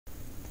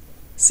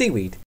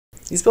Seaweed.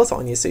 You spot it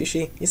on your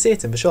sushi, you see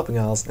it in the shopping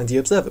aisles, and you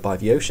observe it by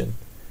the ocean.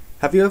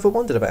 Have you ever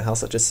wondered about how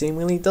such a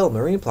seemingly dull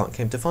marine plant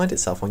came to find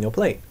itself on your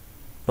plate?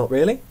 Not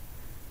really?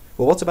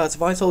 Well, what about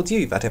if I told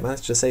you that it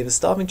managed to save a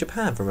starving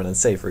Japan from an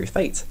unsavoury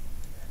fate?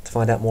 To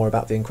find out more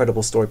about the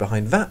incredible story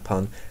behind that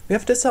pun, we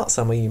have to start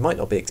somewhere you might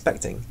not be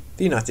expecting,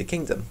 the United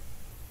Kingdom.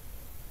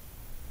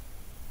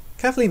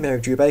 Kathleen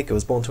Mary Drew-Baker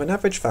was born to an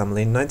average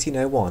family in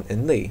 1901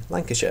 in Lee,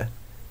 Lancashire.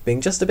 Being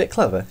just a bit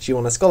clever, she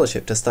won a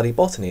scholarship to study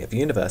botany at the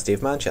University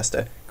of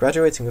Manchester,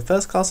 graduating with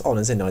first-class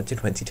honours in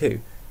 1922,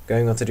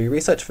 going on to do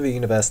research for the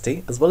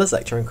university as well as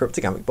lecture in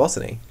cryptogamic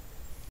botany.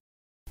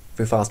 If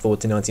we fast forward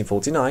to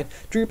 1949,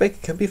 Drew-Baker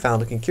can be found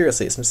looking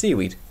curiously at some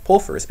seaweed,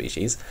 Porphyra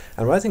species,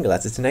 and writing a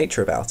letter to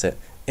nature about it,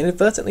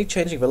 inadvertently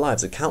changing the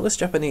lives of countless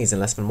Japanese in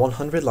less than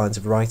 100 lines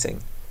of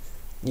writing.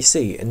 You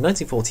see, in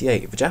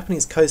 1948, the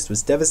Japanese coast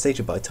was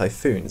devastated by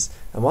typhoons,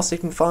 and whilst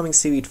they'd been farming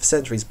seaweed for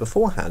centuries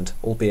beforehand,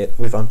 albeit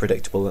with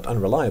unpredictable and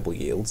unreliable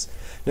yields,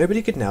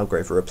 nobody could now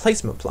grow the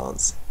replacement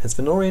plants, hence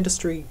the nori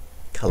industry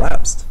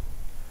collapsed.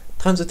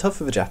 Times were tough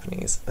for the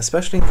Japanese,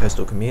 especially in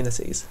coastal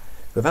communities.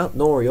 Without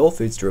nori or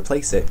foods to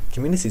replace it,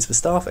 communities were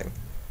starving.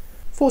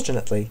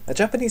 Fortunately, a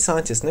Japanese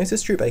scientist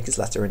noticed Drew-Baker's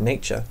letter in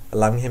Nature,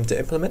 allowing him to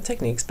implement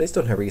techniques based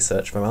on her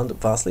research that wound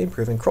up vastly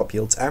improving crop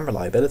yields and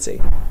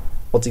reliability.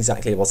 What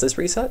exactly was this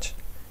research?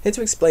 Here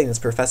to explain is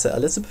Professor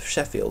Elizabeth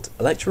Sheffield,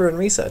 a lecturer and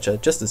researcher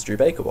just as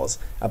Drew-Baker was,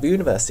 at the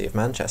University of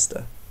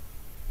Manchester.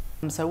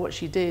 So what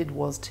she did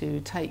was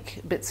to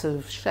take bits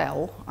of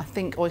shell, I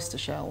think oyster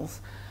shells,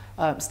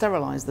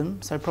 sterilise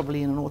them, so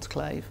probably in an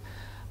autoclave,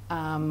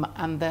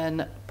 and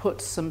then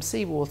put some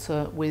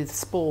seawater with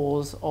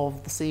spores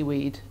of the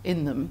seaweed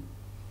in them,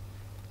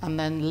 and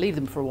then leave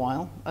them for a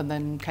while, and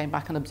then came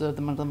back and observed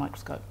them under the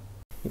microscope.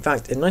 In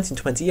fact, in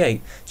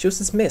 1928, she was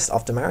dismissed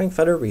after marrying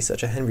fellow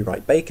researcher Henry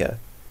Wright Baker.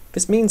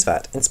 This means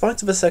that, in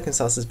spite of the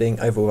circumstances being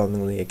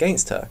overwhelmingly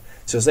against her,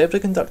 she was able to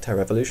conduct her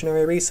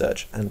revolutionary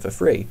research, and for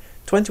free,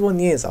 21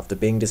 years after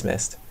being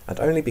dismissed, and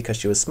only because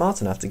she was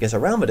smart enough to get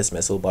around the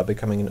dismissal by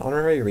becoming an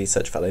honorary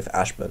research fellow for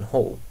Ashburn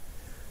Hall.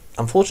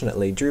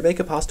 Unfortunately,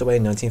 Drew-Baker passed away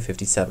in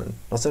 1957,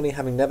 not only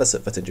having never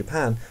set foot in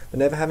Japan, but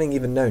never having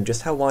even known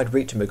just how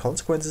wide-reaching the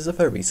consequences of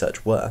her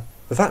research were.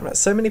 The fact that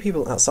so many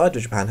people outside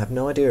of Japan have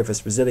no idea of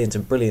this resilient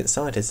and brilliant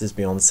scientist is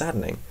beyond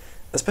saddening,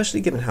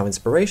 especially given how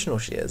inspirational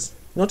she is,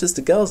 not just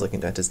to girls looking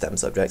to enter STEM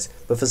subjects,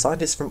 but for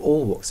scientists from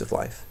all walks of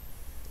life.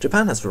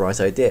 Japan has the right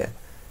idea.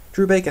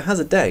 Drew-Baker has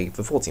a day,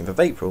 the 14th of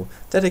April,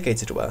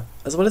 dedicated to her,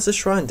 as well as a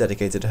shrine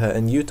dedicated to her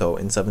in Yuto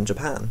in southern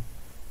Japan.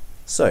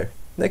 So,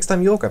 next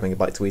time you're grabbing a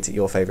bite to eat at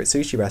your favourite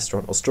sushi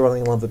restaurant or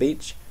strolling along the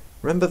beach,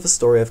 remember the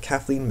story of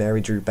Kathleen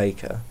Mary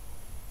Drew-Baker,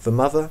 the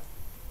mother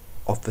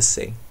of the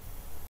sea.